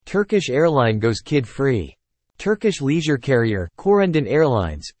Turkish airline goes kid-free. Turkish leisure carrier, Corendon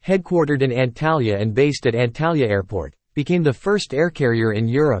Airlines, headquartered in Antalya and based at Antalya Airport, became the first air carrier in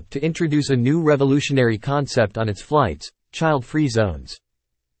Europe to introduce a new revolutionary concept on its flights, child-free zones.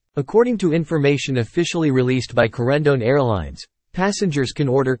 According to information officially released by Corendon Airlines, passengers can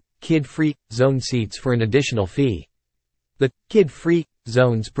order kid-free zone seats for an additional fee. The kid-free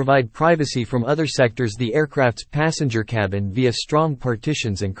zones provide privacy from other sectors the aircraft's passenger cabin via strong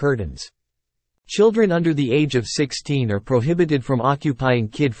partitions and curtains. Children under the age of 16 are prohibited from occupying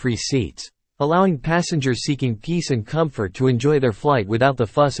kid-free seats, allowing passengers seeking peace and comfort to enjoy their flight without the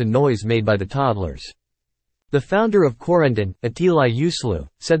fuss and noise made by the toddlers. The founder of Corendon, Atilla Uslu,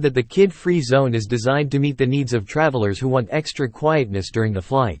 said that the kid-free zone is designed to meet the needs of travelers who want extra quietness during the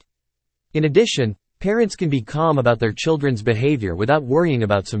flight. In addition, parents can be calm about their children's behavior without worrying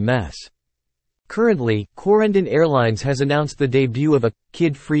about some mess. Currently, Corendon Airlines has announced the debut of a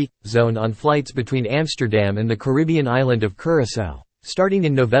kid-free zone on flights between Amsterdam and the Caribbean island of Curaçao, starting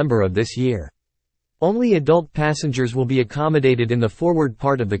in November of this year. Only adult passengers will be accommodated in the forward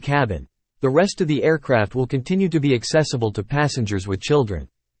part of the cabin. The rest of the aircraft will continue to be accessible to passengers with children.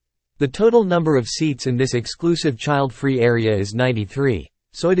 The total number of seats in this exclusive child-free area is 93,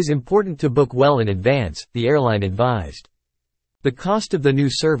 so it is important to book well in advance, the airline advised. The cost of the new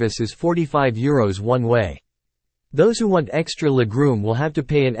service is €45 one way. Those who want extra legroom will have to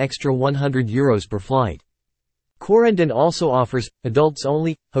pay an extra €100 per flight. Corendon also offers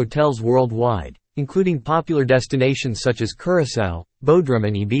adults-only hotels worldwide, including popular destinations such as Curaçao, Bodrum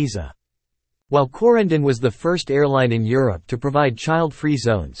and Ibiza. While Corendon was the first airline in Europe to provide child-free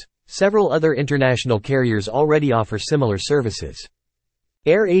zones, several other international carriers already offer similar services.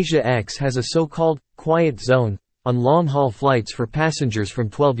 AirAsia X has a so-called quiet zone on long-haul flights for passengers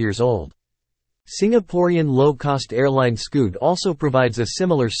from 12 years old. Singaporean low-cost airline Scoot also provides a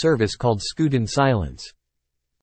similar service called Scoot in Silence.